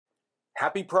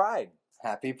Happy Pride.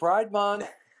 Happy Pride Month.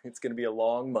 It's going to be a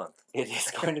long month. It is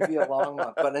going to be a long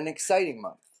month, but an exciting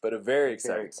month. But a very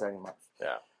exciting month.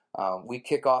 Yeah. We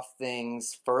kick off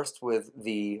things first with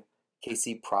the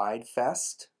KC Pride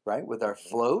Fest, right? With our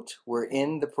float. We're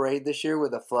in the parade this year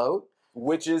with a float.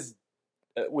 Which is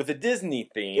with a Disney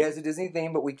theme. Yeah, it's a Disney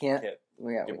theme, but we can't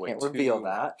reveal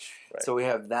that. Right. So we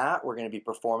have that. We're going to be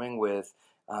performing with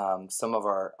some of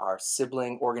our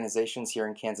sibling organizations here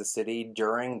in Kansas City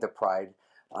during the Pride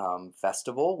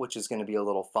Festival, which is going to be a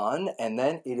little fun. And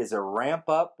then it is a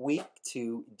ramp-up week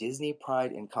to Disney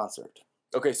Pride in concert.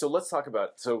 Okay, so let's talk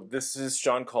about, so this is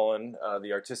Sean Cullen,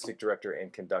 the artistic director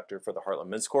and conductor for the Heartland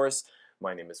Men's Chorus.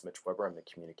 My name is Mitch Weber. I'm the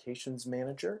communications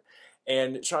manager.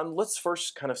 And Sean, let's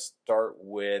first kind of start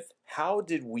with, how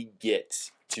did we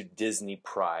get to Disney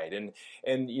Pride?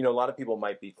 And you know, a lot of people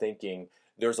might be thinking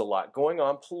there's a lot going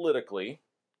on politically,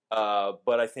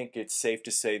 but I think it's safe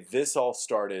to say this all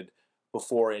started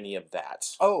before any of that.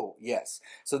 Oh, yes.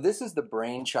 So this is the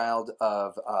brainchild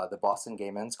of the Boston Gay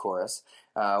Men's Chorus.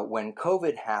 When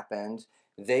COVID happened,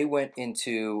 they went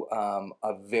into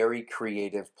a very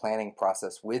creative planning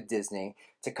process with Disney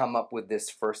to come up with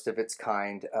this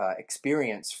first-of-its-kind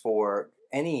experience for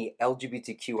any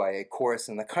LGBTQIA chorus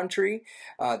in the country.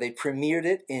 They premiered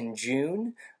it in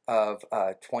June of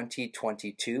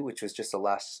 2022, which was just the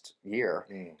last year.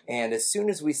 And as soon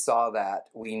as we saw that,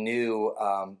 we knew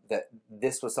that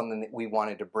this was something that we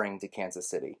wanted to bring to Kansas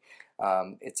City.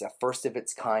 It's a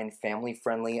first-of-its-kind,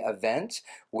 family-friendly event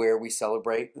where we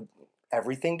celebrate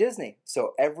everything Disney.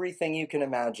 So everything you can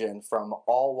imagine from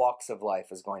all walks of life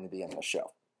is going to be in the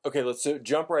show. Okay, let's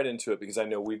jump right into it, because I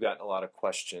know we've gotten a lot of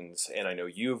questions, and I know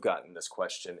you've gotten this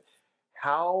question.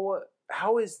 How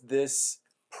is this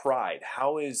Pride?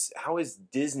 How is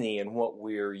Disney and what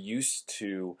we're used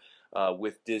to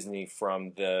with Disney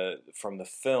from the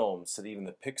films to even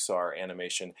the Pixar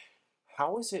animation?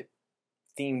 How is it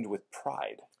themed with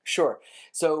pride? Sure.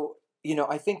 So, you know,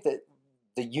 I think that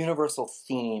the universal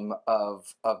theme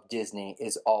of Disney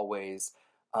is always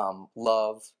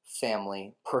love,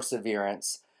 family,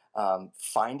 perseverance,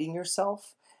 finding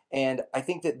yourself. And I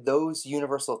think that those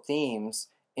universal themes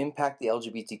impact the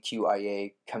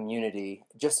LGBTQIA community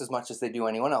just as much as they do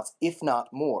anyone else, if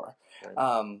not more.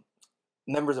 Right.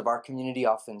 Members of our community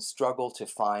often struggle to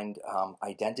find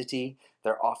identity.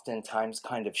 They're oftentimes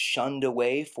kind of shunned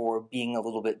away for being a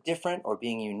little bit different or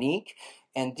being unique.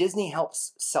 And Disney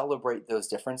helps celebrate those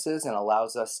differences and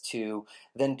allows us to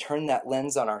then turn that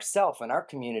lens on ourselves and our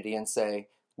community and say,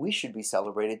 we should be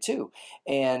celebrated too.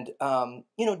 And,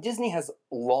 you know, Disney has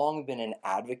long been an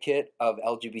advocate of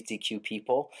LGBTQ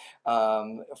people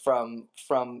from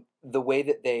the way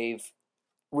that they've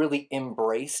really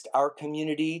embraced our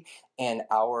community and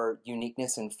our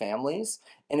uniqueness and families.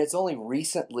 And it's only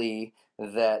recently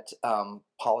that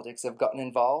politics have gotten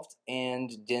involved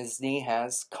and Disney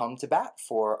has come to bat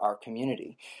for our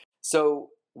community. So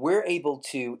we're able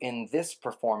to, in this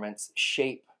performance,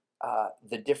 shape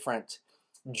the different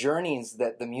journeys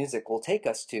that the music will take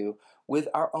us to with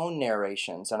our own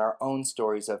narrations and our own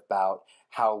stories about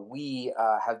how we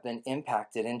have been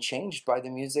impacted and changed by the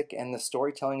music and the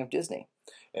storytelling of Disney.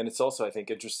 And it's also, I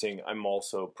think, interesting. I'm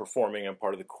also performing. I'm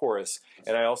part of the chorus.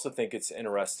 And I also think it's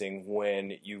interesting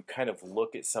when you kind of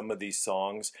look at some of these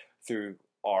songs through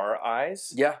our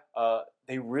eyes. Yeah.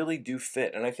 They really do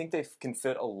fit. And I think they can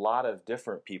fit a lot of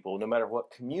different people, no matter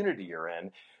what community you're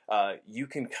in. You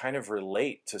can kind of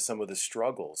relate to some of the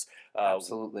struggles.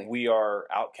 Absolutely. We Are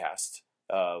Outcast.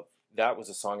 That was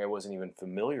a song I wasn't even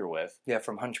familiar with. Yeah,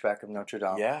 from Hunchback of Notre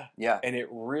Dame. Yeah. Yeah. And it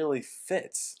really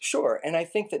fits. Sure. And I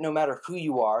think that no matter who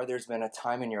you are, there's been a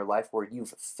time in your life where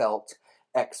you've felt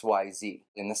X, Y, Z.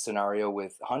 In this scenario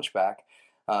with Hunchback,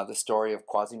 the story of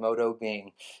Quasimodo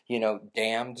being, you know,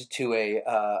 damned to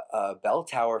a bell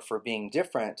tower for being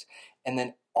different, and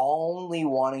then only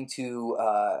wanting to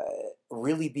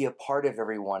really be a part of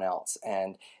everyone else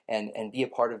and be a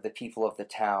part of the people of the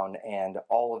town and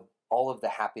all of the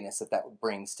happiness that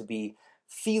brings to be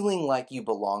feeling like you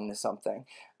belong to something.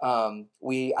 I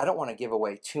don't want to give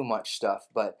away too much stuff,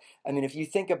 but I mean, if you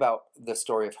think about the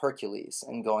story of Hercules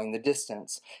and going the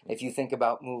distance, if you think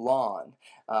about Mulan,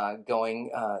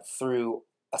 going through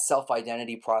a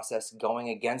self-identity process, going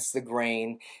against the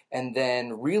grain, and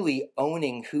then really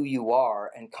owning who you are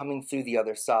and coming through the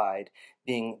other side,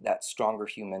 being that stronger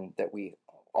human that we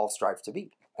all strive to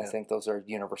be. I think those are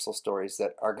universal stories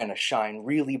that are going to shine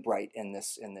really bright in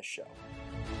this show.